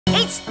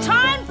It's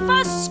time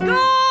for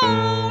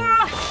school!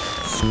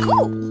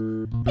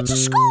 School? It's a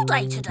school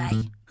day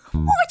today.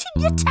 Why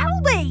didn't you tell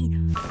me?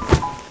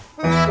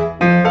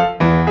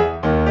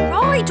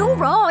 All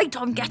right,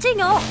 I'm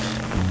getting up.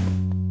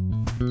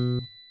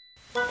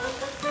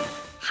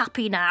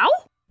 Happy now?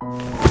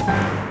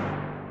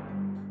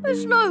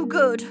 It's no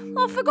good.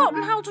 I've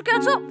forgotten how to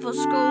get up for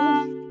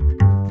school.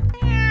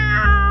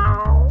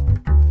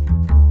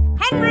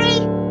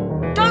 Henry!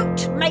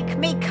 Don't make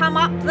me come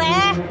up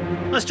there.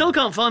 I still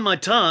can't find my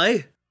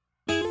tie.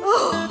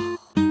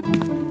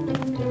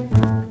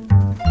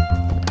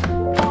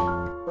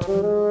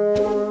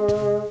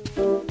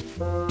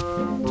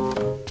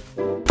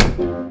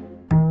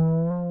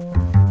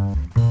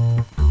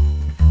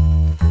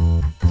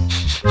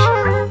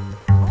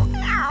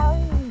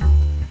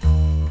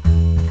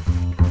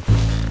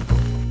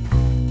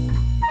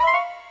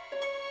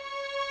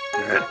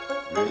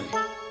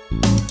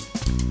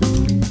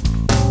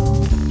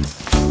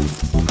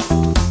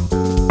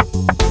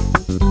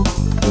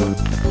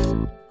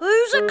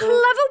 Who's a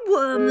clever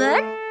worm,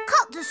 then?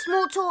 Cut the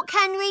small talk,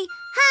 Henry.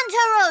 Hand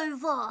her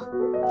over.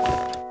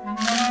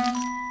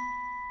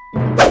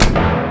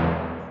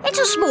 It's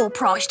a small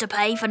price to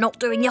pay for not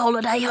doing your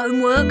holiday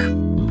homework.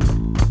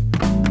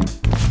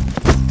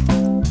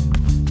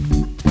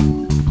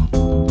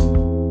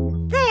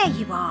 There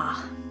you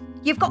are.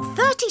 You've got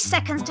 30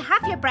 seconds to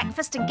have your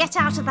breakfast and get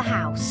out of the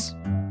house.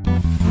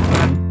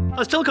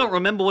 I still can't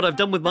remember what I've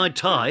done with my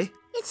tie.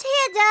 It's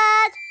here,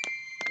 Dad.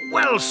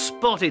 Well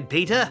spotted,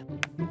 Peter.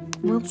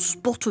 Well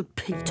spotted,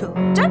 Peter.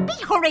 Don't be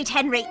horrid,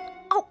 Henry.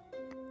 Oh,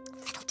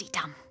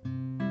 fiddle-dee-dum.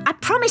 I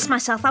promised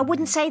myself I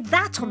wouldn't say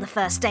that on the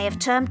first day of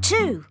term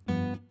 2.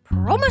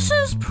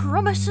 Promises,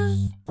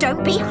 promises.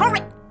 Don't be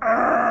horrid.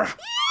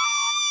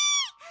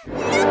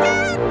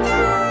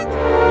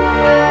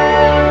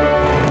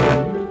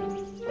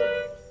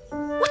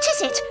 What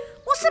is it?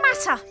 What's the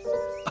matter?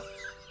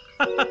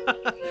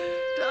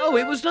 Oh,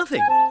 it was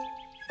nothing.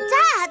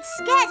 Dad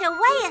scared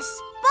away a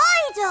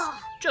spider.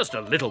 Just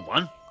a little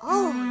one.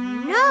 Oh,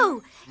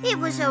 no. It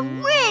was a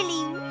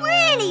really,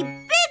 really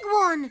big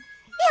one.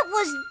 It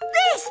was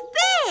this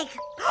big.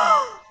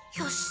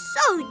 You're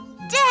so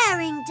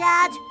daring,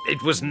 Dad.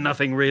 It was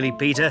nothing really,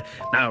 Peter.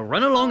 Now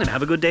run along and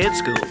have a good day at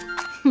school.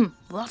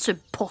 That's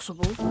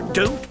impossible.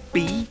 Don't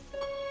be.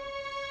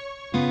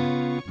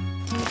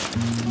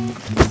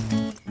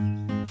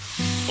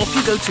 Off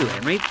you go too,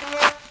 Henry.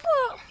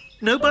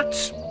 No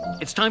buts.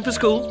 It's time for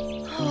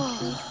school.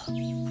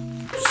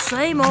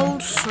 Same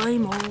old,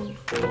 same old.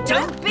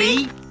 Don't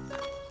be.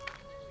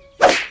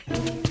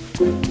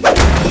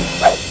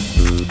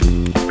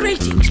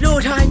 Greetings,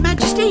 Lord High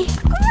Majesty.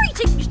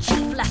 Greetings,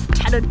 Chief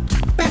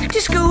Lieutenant. Back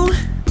to school?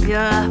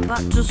 Yeah,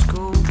 back to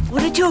school.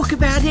 Want to talk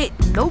about it?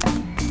 Nope.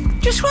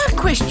 Just one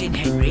question,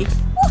 Henry.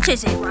 What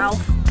is it,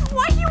 Ralph?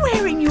 Why are you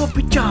wearing your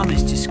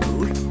pyjamas to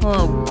school?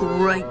 Oh,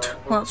 great.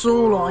 That's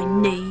all I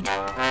need.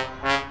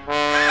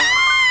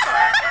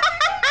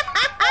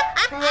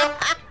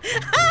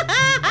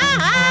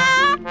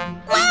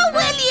 Well,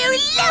 will you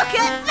look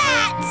at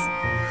that?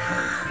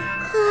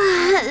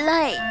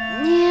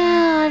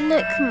 Yeah,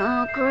 look,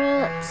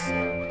 Margaret.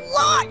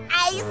 What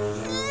a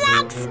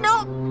slug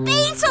snot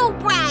beetle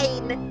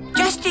brain!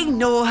 Just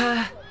ignore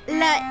her.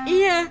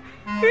 Yeah,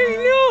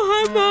 ignore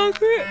her,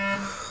 Margaret.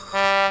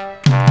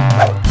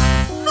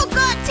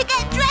 Forgot to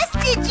get dressed,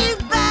 did you,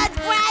 bird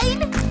brain?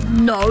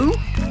 No.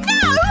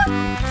 No?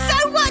 So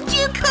what do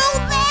you call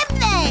them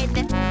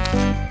then?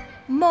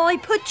 My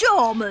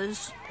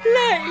pyjamas.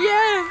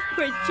 Yeah,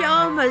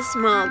 pyjamas,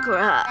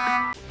 Margaret.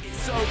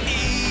 It's so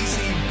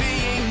easy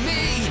being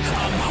me.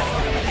 I'm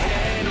Horrid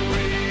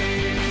Henry.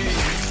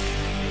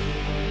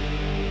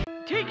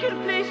 Take your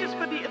places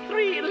for the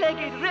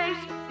three-legged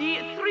race. The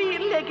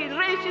three-legged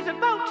race is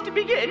about to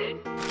begin.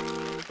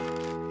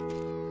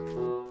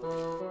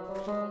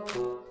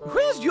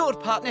 Where's your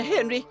partner,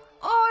 Henry?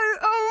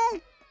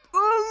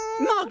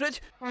 Margaret,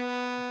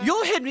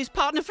 you're Henry's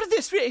partner for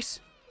this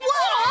race.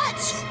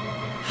 What?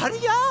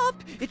 Hurry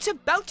up! It's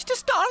about to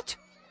start.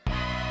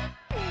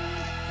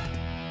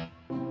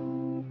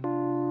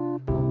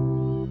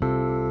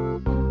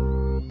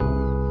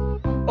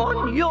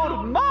 On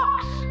your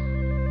marks.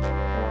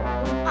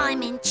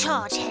 I'm in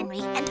charge, Henry,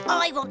 and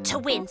I want to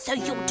win, so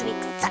you'll do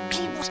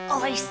exactly what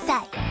I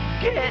say.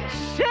 Get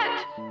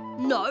set.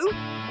 No.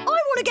 I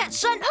want to get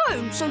sent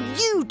home, so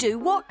you do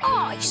what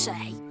I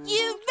say.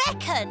 You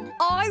reckon?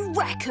 I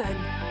reckon.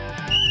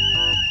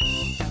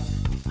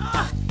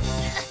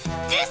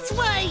 This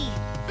way!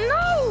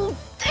 No!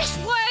 This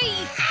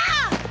way!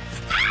 Ow!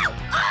 Ow!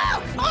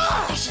 Ow!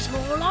 Oh! This is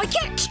more like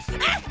it.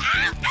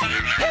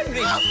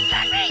 Henry! Oh,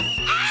 Henry!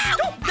 Ow!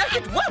 Stop that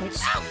at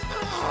once! Ow!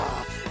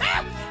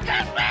 Ow!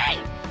 Henry!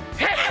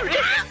 Henry!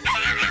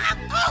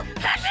 Oh,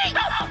 Henry!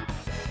 Stop!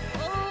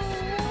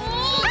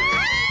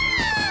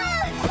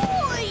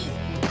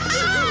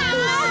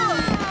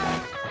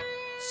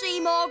 See,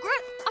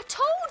 Margaret? I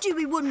told you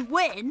we wouldn't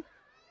win.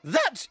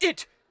 That's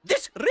it!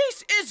 This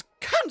race is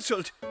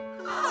cancelled!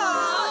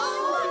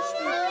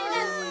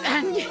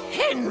 And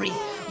Henry,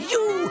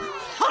 you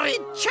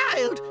horrid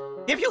child!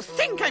 If you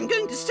think I'm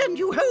going to send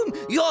you home,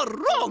 you're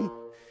wrong.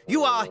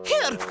 You are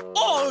here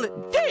all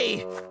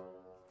day.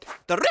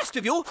 The rest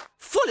of you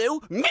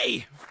follow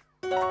me.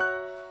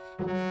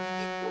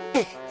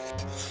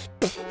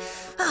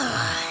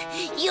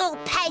 You'll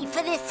pay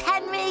for this,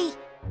 Henry.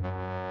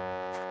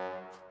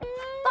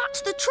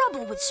 That's the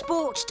trouble with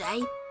sports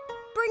day.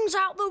 Brings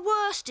out the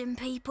worst in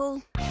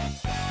people.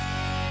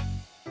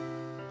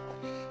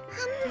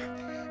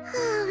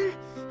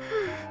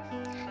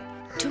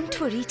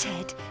 Don't worry,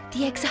 Ted.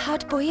 The eggs are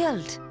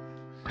hard-boiled.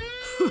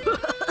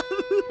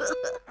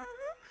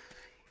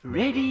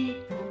 Ready,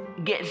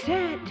 get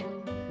set,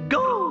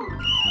 go!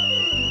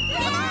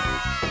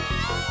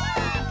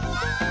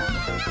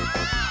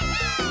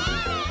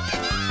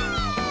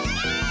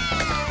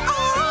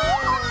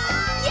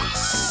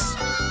 Yes!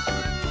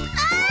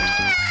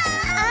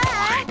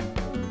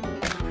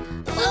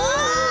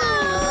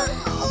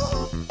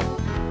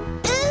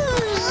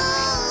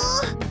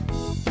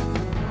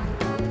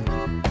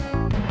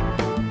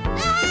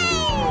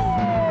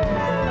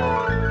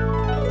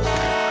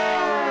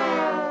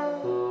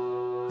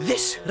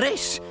 This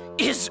race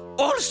is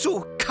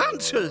also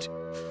cancelled.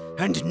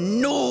 And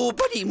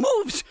nobody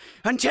moves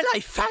until I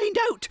find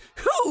out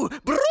who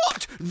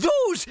brought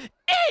those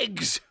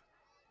eggs.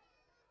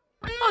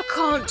 I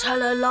can't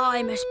tell a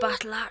lie, Miss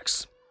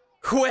Battleaxe.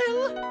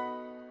 Well,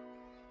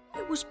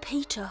 It was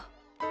Peter.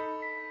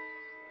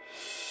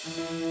 It's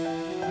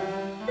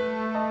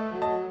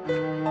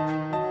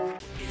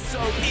so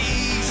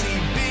easy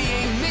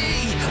being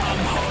me.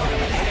 I'm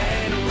Horrid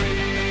Henry.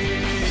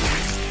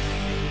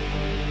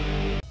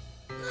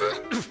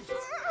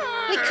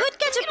 We could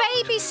get a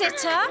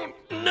babysitter.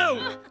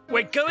 no,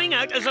 we're going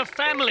out as a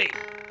family.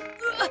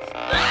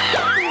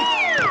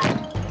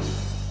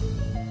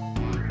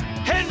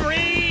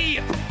 Henry!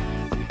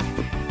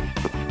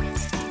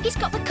 He's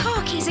got the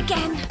car keys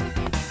again.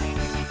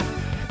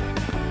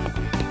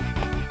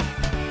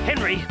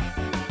 Henry,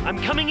 I'm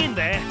coming in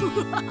there.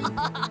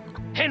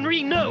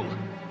 Henry, no!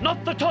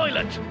 Not the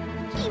toilet!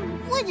 He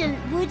wouldn't,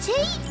 would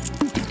he?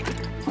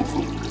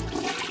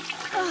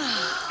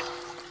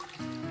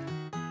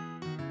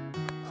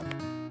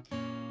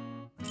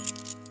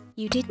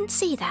 You didn't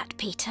see that,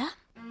 Peter.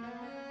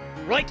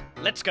 Right,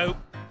 let's go.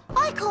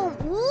 I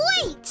can't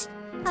wait!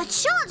 A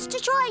chance to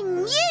try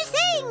new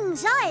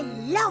things! I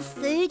love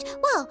food.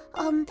 Well,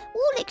 all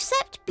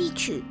except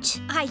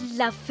beetroot. I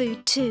love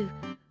food too.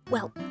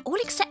 Well, all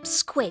except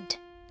squid.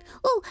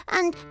 Oh,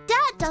 and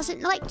Dad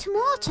doesn't like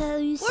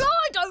tomatoes. Well,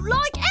 I don't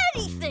like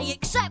anything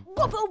except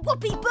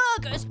whoopie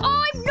burgers.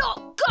 I'm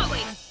not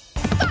going.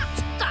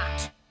 That's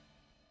that.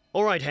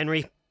 All right,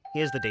 Henry,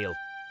 here's the deal.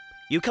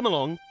 You come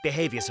along,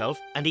 behave yourself,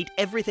 and eat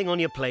everything on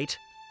your plate,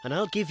 and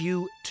I'll give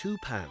you £2.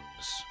 £2?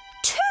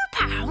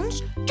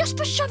 Just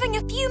for shoving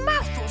a few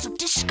mouthfuls of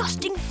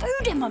disgusting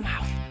food in my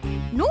mouth.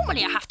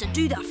 Normally I have to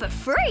do that for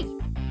free.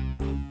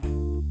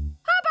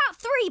 How about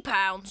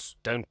 £3?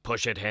 Don't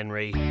push it,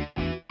 Henry.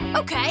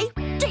 OK,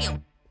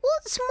 deal.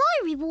 What's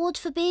my reward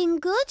for being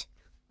good?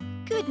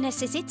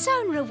 Goodness is its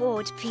own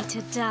reward,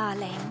 Peter,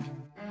 darling.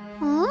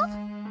 Huh?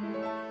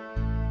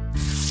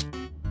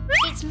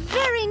 It's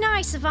very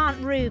nice of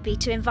Aunt Ruby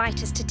to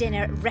invite us to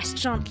dinner at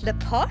Restaurant Le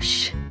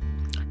Poche.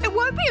 It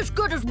won't be as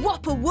good as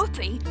Whopper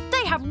Whoopie.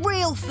 They have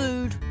real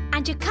food.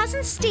 And your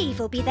cousin Steve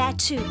will be there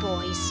too,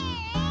 boys.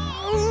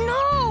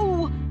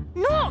 Oh, no!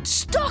 Not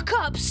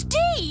stuck-up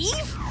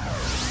Steve!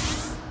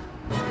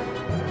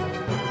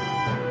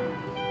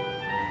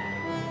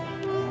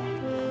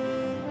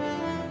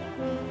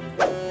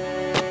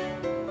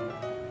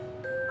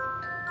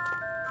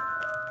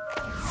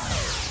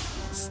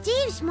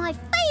 Steve's my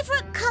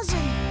favourite cousin.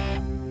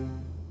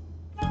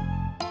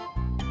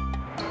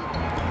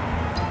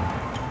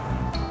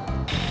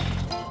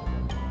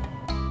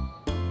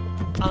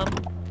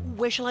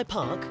 Where shall I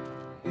park?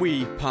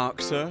 We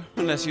park, sir,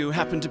 unless you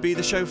happen to be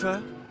the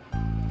chauffeur.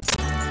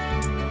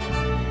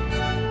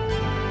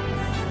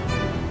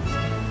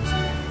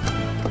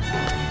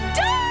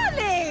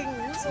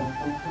 Darlings!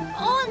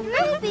 Aunt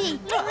Ruby!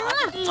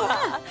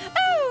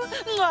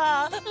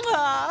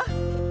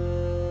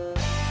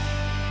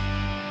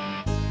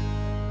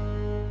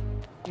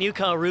 New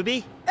car,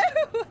 Ruby?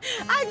 Oh,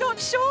 I'm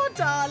not sure,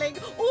 darling.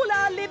 All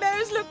our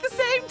limos look the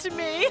same to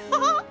me.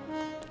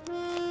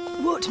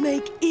 What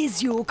make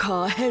is your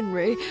car,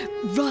 Henry?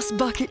 Rust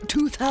Bucket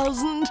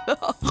 2000?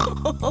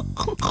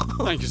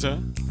 Thank you, sir.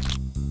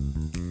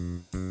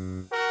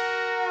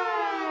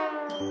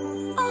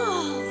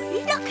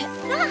 Oh, look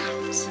at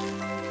that!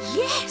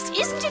 Yes,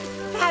 isn't it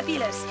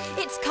fabulous?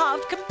 It's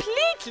carved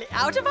completely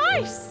out of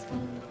ice.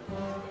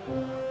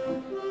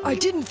 I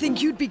didn't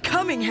think you'd be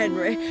coming,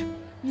 Henry.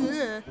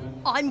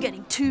 I'm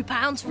getting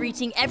 £2 for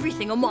eating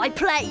everything on my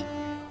plate.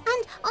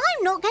 And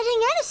I'm not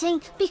getting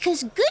anything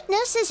because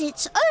goodness is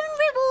its own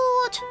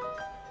reward.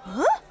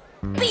 Huh?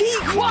 Be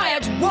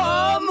quiet,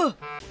 worm!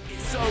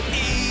 It's so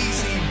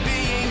easy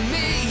being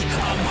me.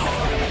 I'm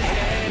Horrid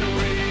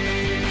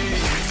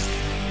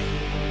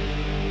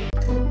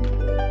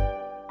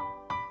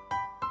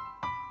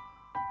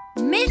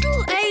Henry.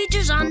 Middle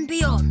Ages and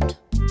beyond.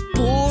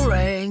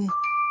 Boring.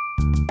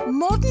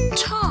 Modern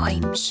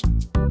times.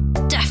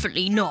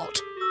 Definitely not.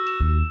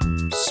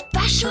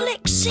 Special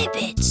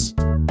exhibits.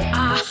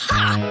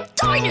 Aha!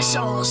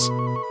 Dinosaurs!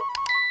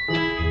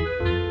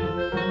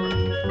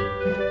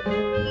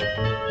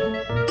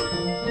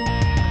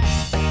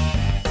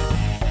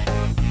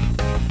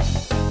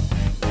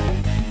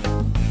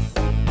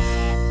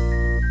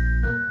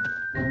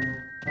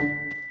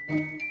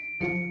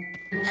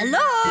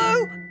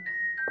 Hello?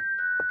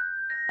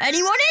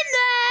 Anyone in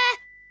there?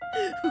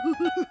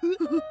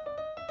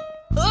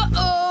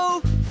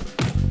 Uh-oh!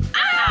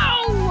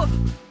 Ow!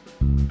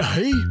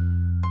 Hey?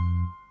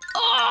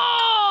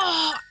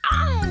 Oh!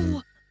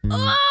 Ow!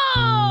 Oh!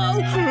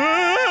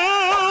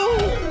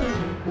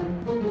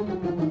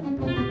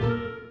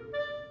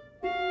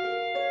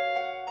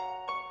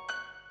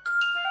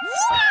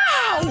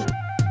 Wow!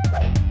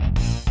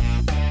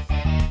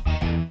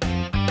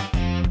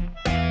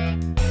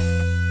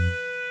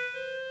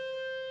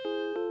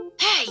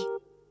 Hey,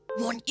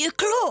 want your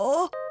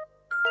claw?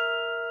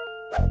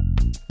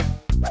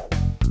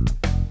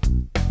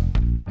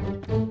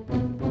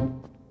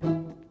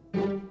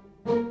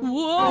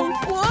 Whoa,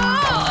 whoa!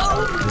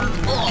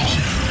 Oh.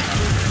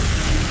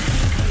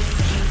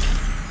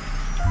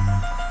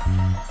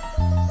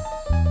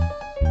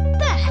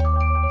 There.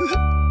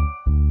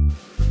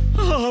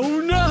 Oh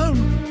no!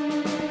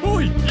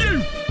 Oi, you!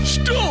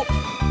 Stop!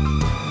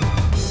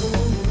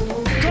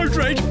 Code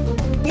Red,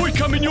 boy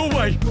coming your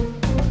way.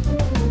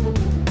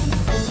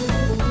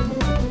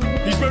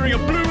 He's wearing a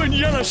blue and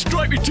yellow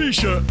stripy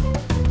t-shirt.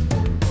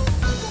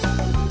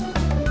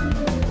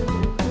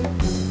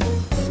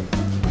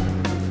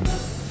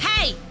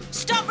 Hey,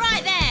 stop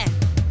right there!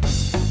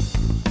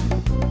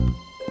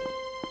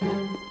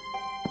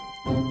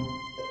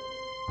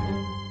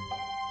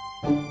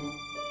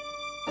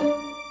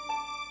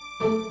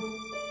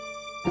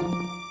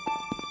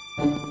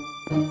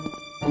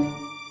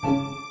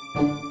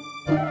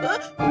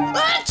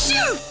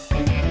 Achoo!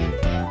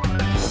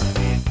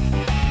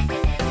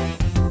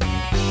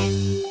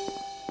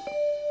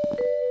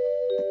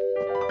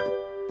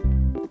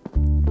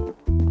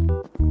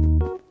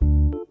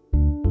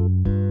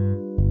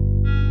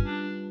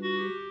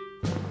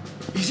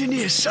 He's in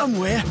here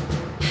somewhere.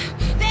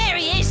 There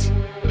he is!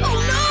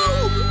 Oh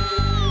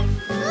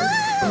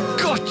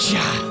Gotcha!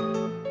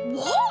 no!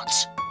 What?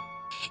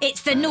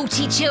 It's the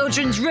naughty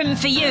children's room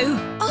for you.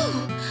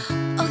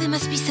 Oh, there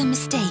must be some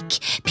mistake.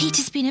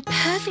 Peter's been a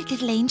perfect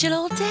little angel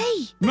all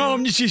day.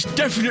 Mum, this is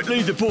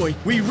definitely the boy.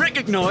 We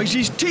recognise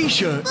his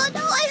t-shirt. But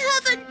I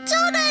haven't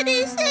done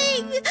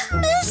anything.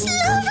 Miss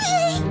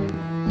Lovely.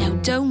 Now,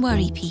 don't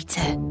worry,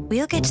 Peter.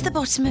 We'll get to the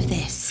bottom of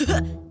this.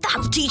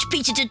 That'll teach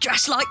Peter to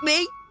dress like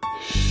me.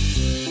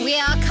 We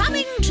are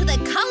coming to the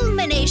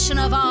culmination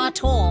of our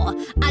tour,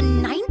 a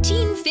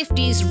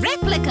 1950s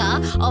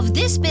replica of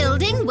this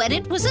building when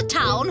it was a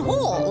town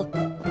hall.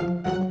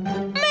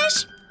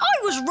 Miss,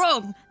 I was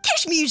wrong.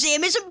 This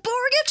museum isn't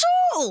boring at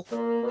all.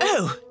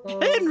 Oh,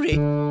 Henry,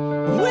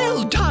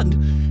 well done.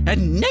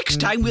 And next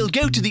time we'll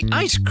go to the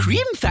ice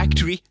cream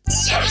factory.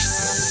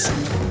 Yes!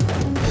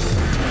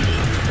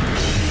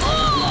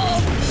 Oh!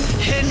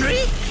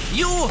 Henry,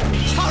 you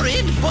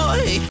horrid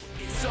boy.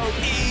 It's so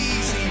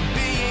easy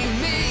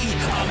being me.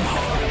 I'm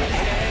Horrid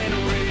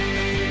Henry.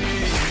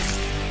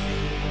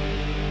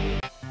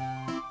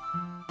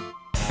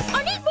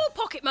 I need more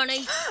pocket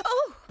money.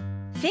 Oh,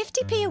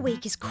 50p a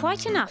week is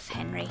quite enough,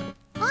 Henry.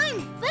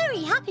 I'm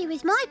very happy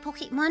with my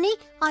pocket money.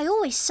 I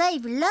always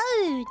save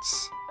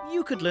loads.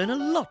 You could learn a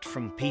lot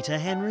from Peter,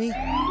 Henry.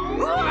 Don't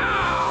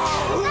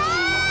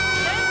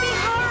be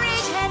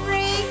horrid,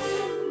 Henry.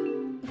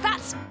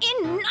 That's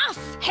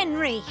enough,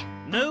 Henry.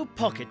 No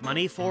pocket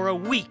money for a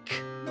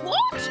week.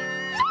 What?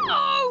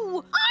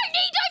 No! I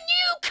need a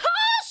new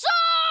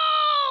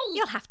castle!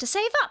 You'll have to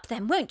save up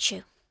then, won't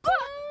you? But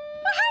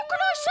how can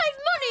I save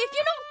money if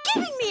you're not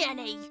giving me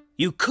any?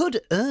 You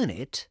could earn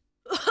it.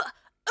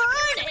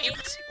 Earn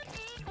it?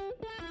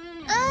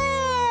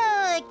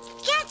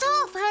 Get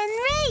off,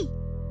 Henry.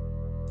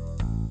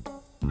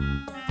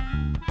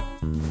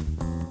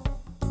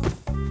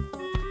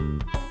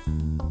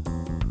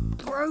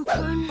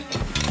 Broken.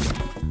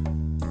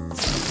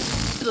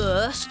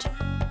 Burst.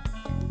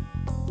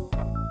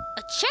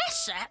 A chess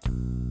set?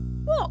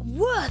 What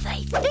were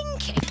they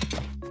thinking?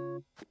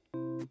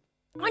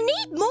 I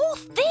need more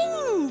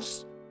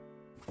things.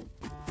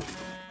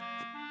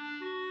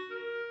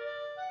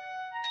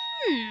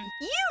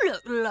 You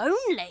look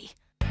lonely.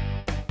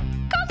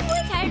 Come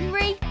with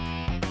Henry.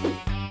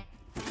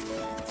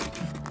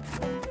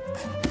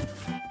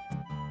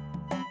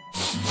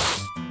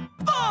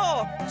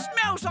 Oh,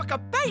 smells like a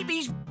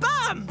baby's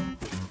bum.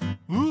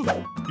 Ooh,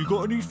 you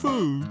got any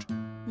food?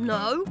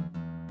 No.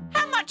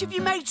 How much have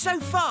you made so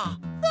far?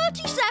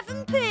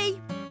 37p.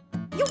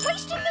 You're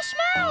wasting the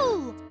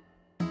smell.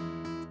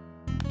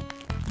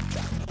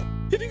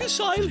 Hitting a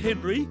sign,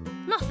 Henry.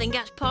 Nothing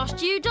gets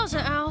past you, does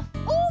it, Al?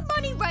 All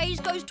money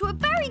raised goes to a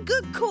very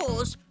good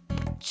cause.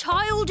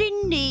 Child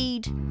in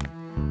need.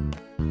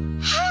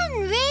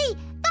 Henry,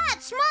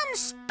 that's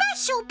Mum's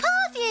special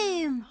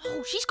perfume.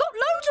 Oh, she's got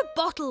loads of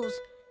bottles.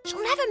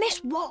 She'll never miss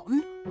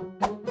one.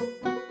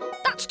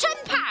 That's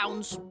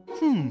 £10.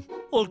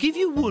 I'll give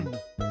you one.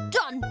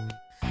 Done.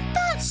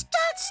 That's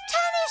Dad's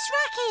tennis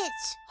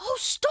rackets. Oh,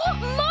 stop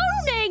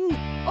moaning,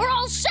 or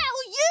I'll sell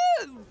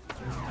you.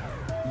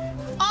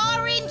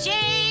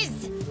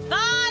 Oranges!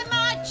 Buy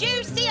my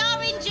juicy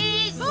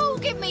oranges! Oh,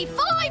 give me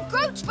 5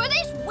 groats for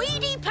this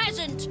weedy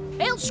peasant.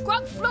 He'll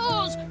scrub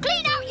floors,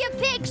 clean out your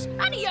pigs,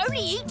 and he only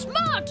eats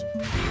mud.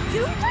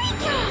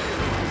 Eureka!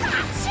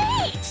 That's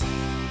it!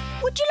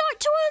 Would you like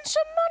to earn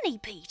some money,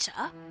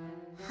 Peter?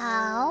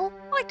 How?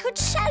 I could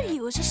sell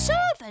you as a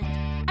servant,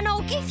 and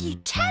I'll give you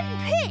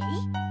 10p.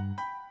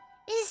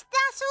 Is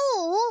that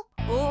all?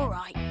 All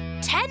right,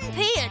 10p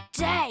a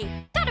day.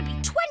 That'd be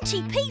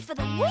 20p for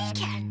the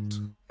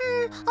weekend.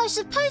 I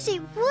suppose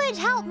it would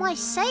help my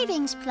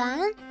savings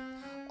plan.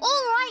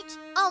 All right,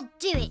 I'll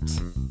do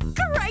it.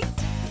 Great!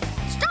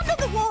 Stand on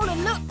the wall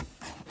and look.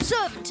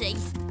 Servanty.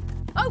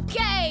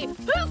 OK,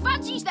 who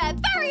fancies their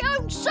very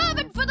own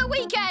servant for the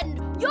weekend?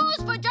 Yours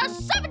for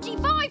just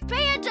 75p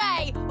a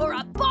day, or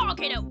a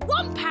bargain at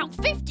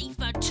 £1.50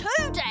 for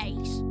 2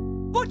 days.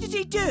 What does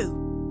he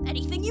do?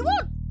 Anything you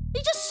want.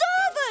 He's a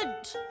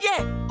servant.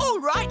 Yeah, all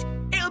right.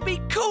 It'll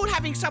be cool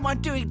having someone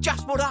doing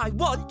just what I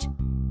want.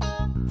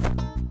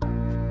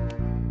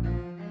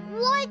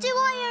 Why do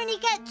I only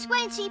get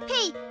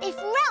 20p if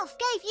Ralph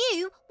gave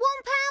you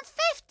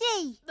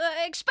 £1.50? The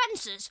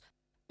expenses.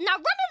 Now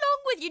run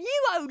along with your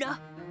new owner.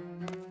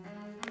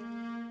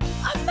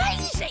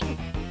 Amazing!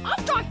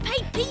 After I've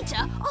paid Peter,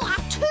 I'll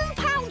have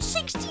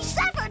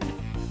 £2.67.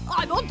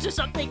 I'm onto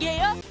something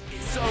here.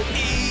 It's so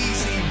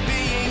easy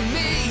being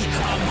me.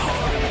 I'm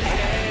Horrid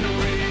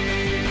Henry.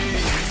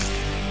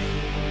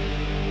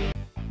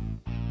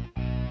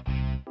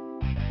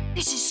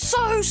 This is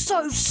so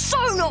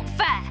not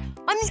fair.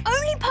 I'm the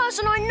only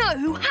person I know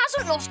who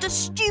hasn't lost a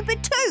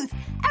stupid tooth.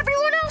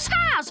 Everyone else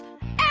has.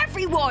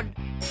 Everyone.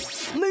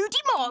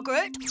 Moody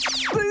Margaret,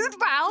 Rude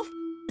Ralph,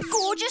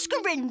 Gorgeous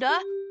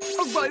Gorinda,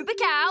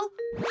 Aerobic Al,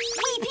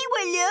 Weepy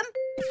William,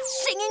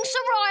 Singing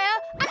Soraya,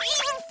 and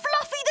even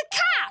Fluffy the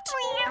cat.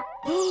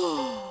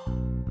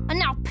 And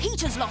now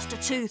Peter's lost a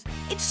tooth.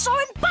 It's so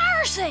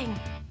embarrassing.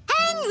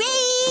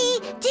 Henry,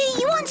 do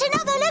you want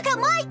another look at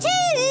my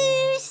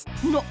tooth?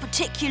 Not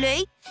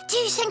particularly. Do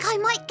you think I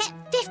might get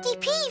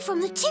 50p from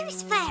the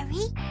Tooth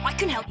Fairy? I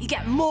can help you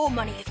get more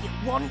money if you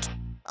want.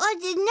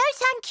 No,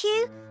 thank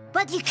you.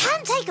 But you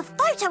can take a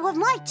photo of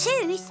my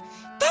tooth.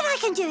 Then I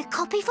can do a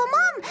copy for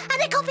Mum,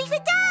 and a copy for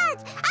Dad,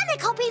 and a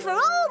copy for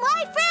all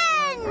my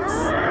friends.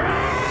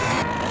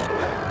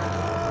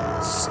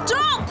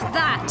 Stop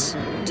that!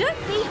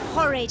 Don't be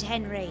horrid,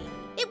 Henry.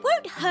 It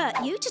won't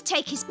hurt you to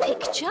take his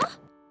picture.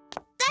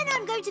 Then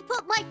I'm going to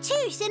put my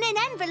tooth in an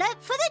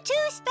envelope for the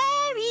Tooth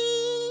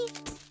Fairy.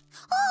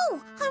 Oh,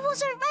 I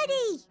wasn't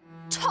ready.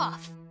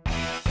 Tough.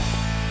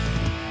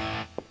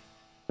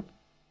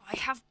 I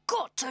have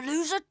got to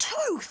lose a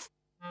tooth.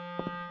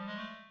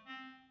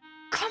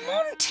 Come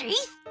on,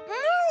 teeth.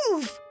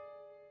 Move.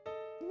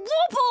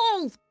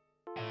 Wobble.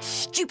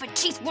 Stupid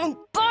teeth won't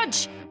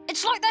budge.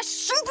 It's like they're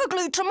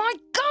superglued to my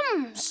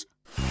gums.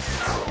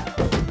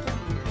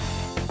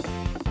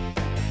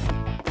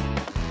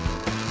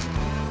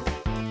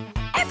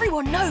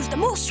 Everyone knows the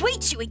more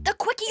sweets you eat, the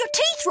quicker your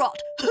teeth rot.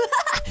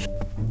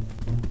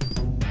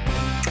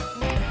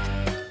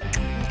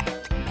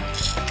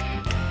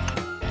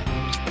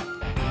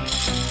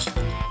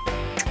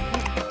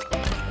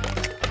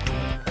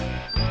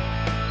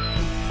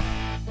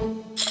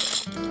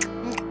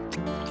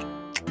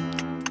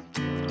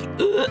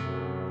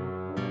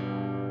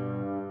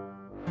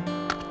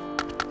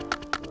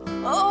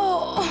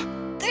 Oh,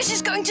 this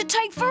is going to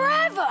take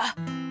forever.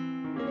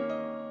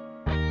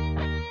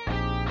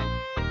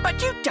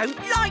 But you don't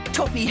like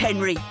Toppy,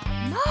 Henry.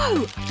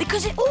 No,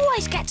 because it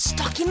always gets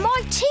stuck in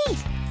my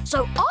teeth.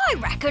 So I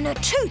reckon a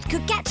tooth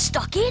could get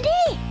stuck in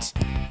it.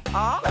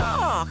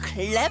 Ah,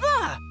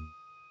 clever.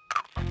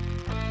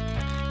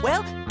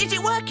 Well, is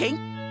it working?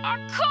 I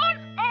can't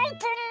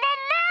open my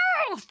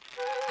mouth.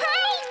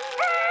 Help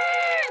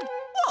me!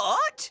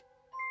 What?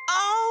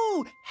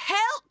 Oh,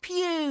 help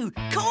you.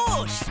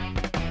 Course.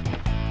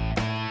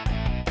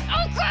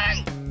 OK,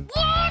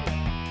 1,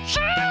 2,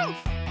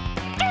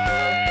 3.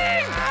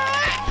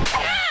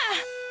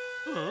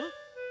 Huh?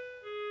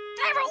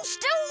 They're all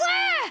still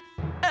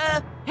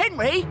there.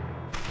 Henry?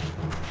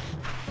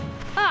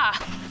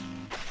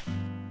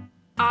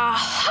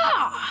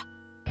 Aha!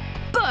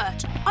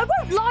 But I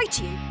won't lie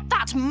to you.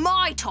 That's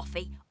my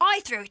toffee.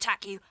 I threw it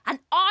at you, and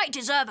I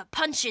deserve a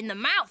punch in the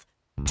mouth,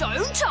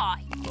 don't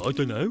I? I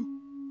don't know.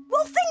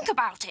 Well, think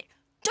about it.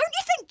 Don't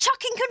you think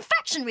chucking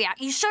confectionery at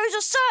you shows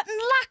a certain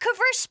lack of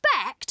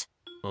respect?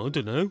 I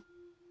don't know.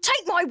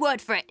 Take my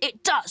word for it,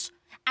 it does.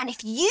 And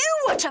if you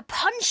were to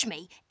punch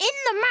me in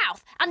the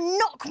mouth and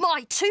knock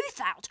my tooth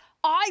out,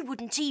 I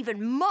wouldn't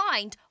even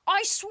mind,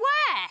 I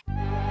swear.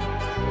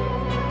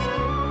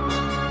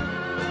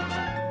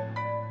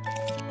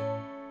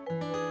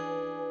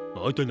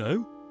 I don't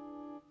know.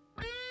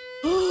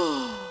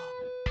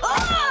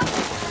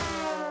 Ah!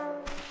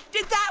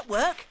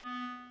 work?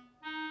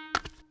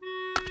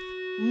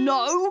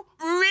 No.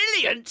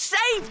 Brilliant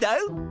save,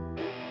 though.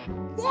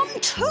 1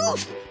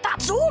 tooth.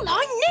 That's all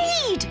I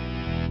need.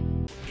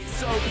 It's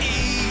so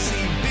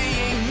easy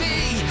being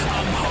me.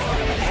 I'm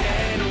Horrid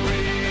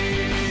Henry.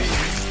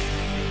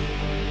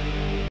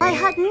 I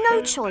had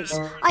no choice.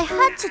 I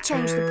had to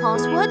change the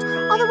password,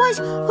 otherwise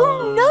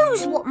who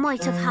knows what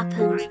might have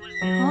happened.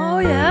 Oh,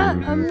 yeah?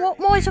 And what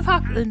might have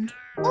happened?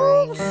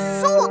 All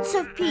sorts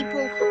of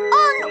people,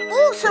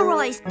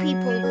 unauthorised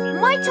people,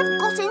 might have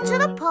got into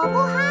the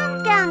Purple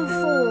Hand Gang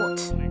fort.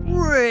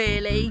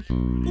 Really?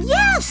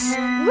 Yes,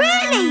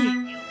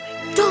 really!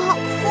 Dark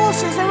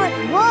forces are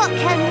at work,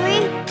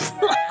 Henry.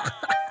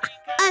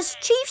 As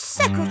Chief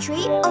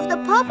Secretary of the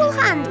Purple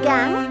Hand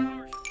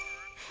Gang,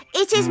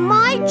 it is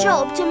my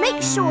job to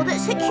make sure that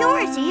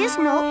security is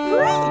not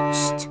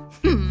breached.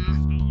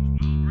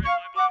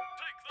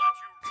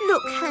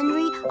 Look,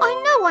 Henry, I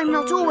know I'm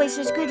not always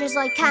as good as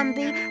I can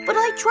be, but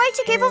I try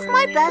to give off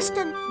my best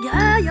and...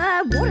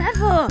 Yeah,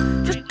 whatever.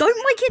 Just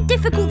don't make it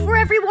difficult for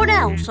everyone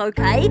else,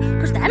 OK?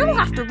 Because then I'll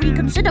have to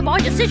reconsider my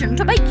decision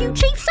to make you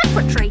Chief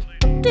Secretary.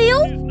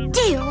 Deal?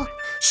 Deal.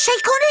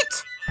 Shake on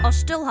it. I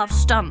still have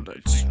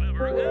standards.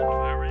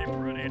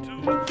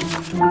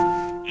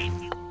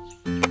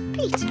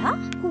 Peter?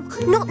 Oh,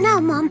 not now,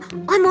 Mum.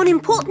 I'm on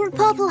important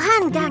Purple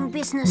Hand Gang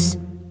business.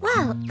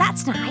 Well,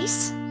 that's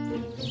nice.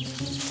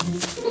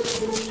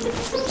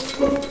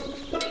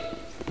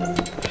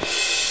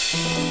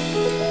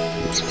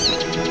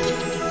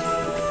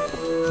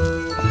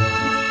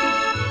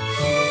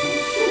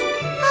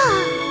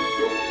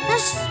 The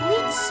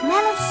sweet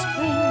smell of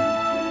spring.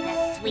 The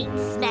sweet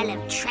smell of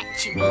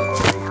treachery,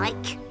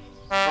 like.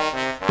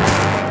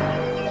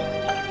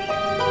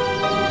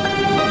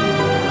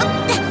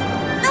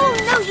 Oh,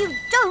 no, you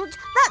don't.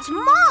 That's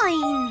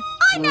mine.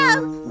 I know.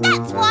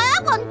 That's why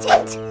I want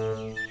it.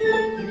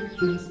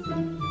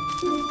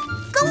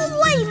 Go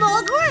away,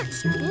 Margaret.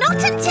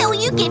 Not until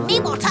you give me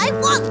what I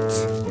want.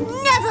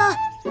 Never.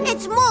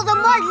 It's more than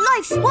my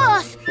life's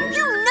worth.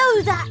 You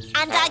know that.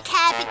 And I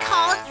care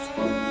because...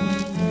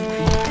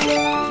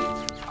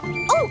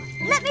 Oh,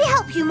 let me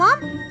help you, Mum.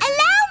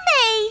 Allow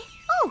me.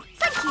 Oh,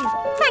 thank you.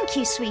 Thank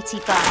you, sweetie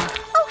bun.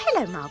 Oh,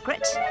 hello,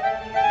 Margaret.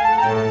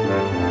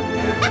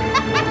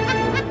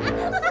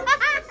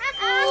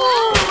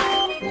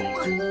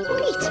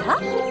 Peter?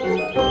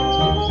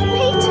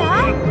 Peter?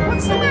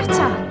 What's the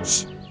matter?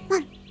 Shh,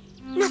 Mum.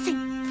 Nothing.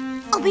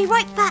 I'll be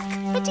right back.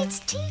 But it's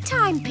tea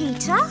time,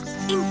 Peter.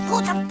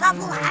 Important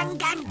Purple Hand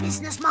Gang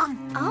business, Mum.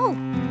 Oh,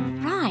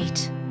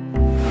 right.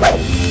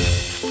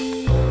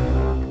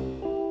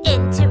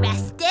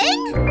 Interesting.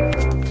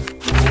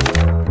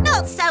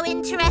 Not so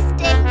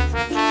interesting.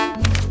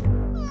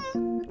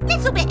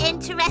 Little bit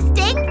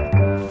interesting.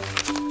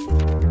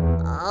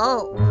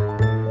 Oh,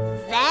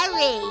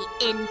 very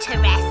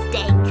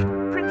interesting.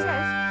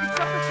 Princess, it's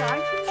supper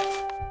time.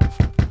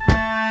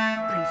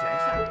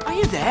 Princess, are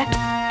you there?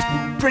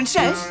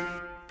 Princess?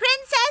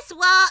 Princess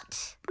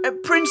what?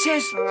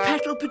 Princess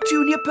Petal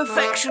Petunia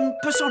Perfection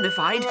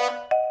personified.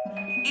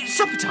 It's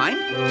supper time.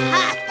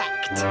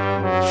 Perfect.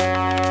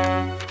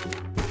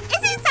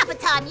 Is it supper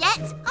time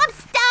yet? I'm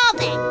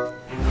starving.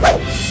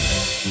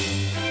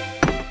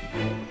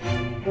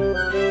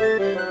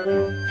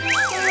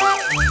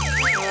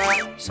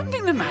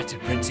 Something the matter,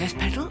 Princess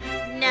Petal?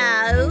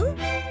 No.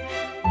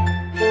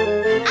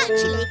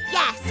 Actually,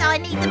 yes, I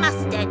need the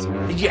mustard.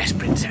 Yes,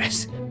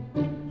 Princess.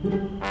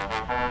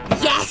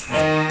 Yes!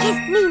 Give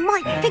me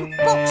my pink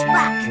box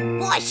back.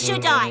 Why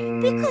should I?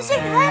 Because if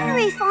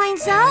Henry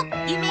finds out...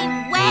 You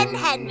mean when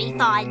Henry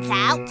finds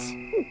out?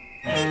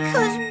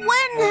 Because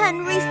when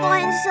Henry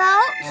finds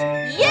out...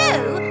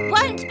 You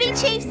won't be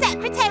Chief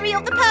Secretary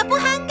of the Purple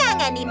Hand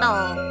Gang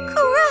anymore.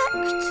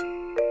 Correct.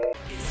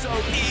 It's so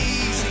easy.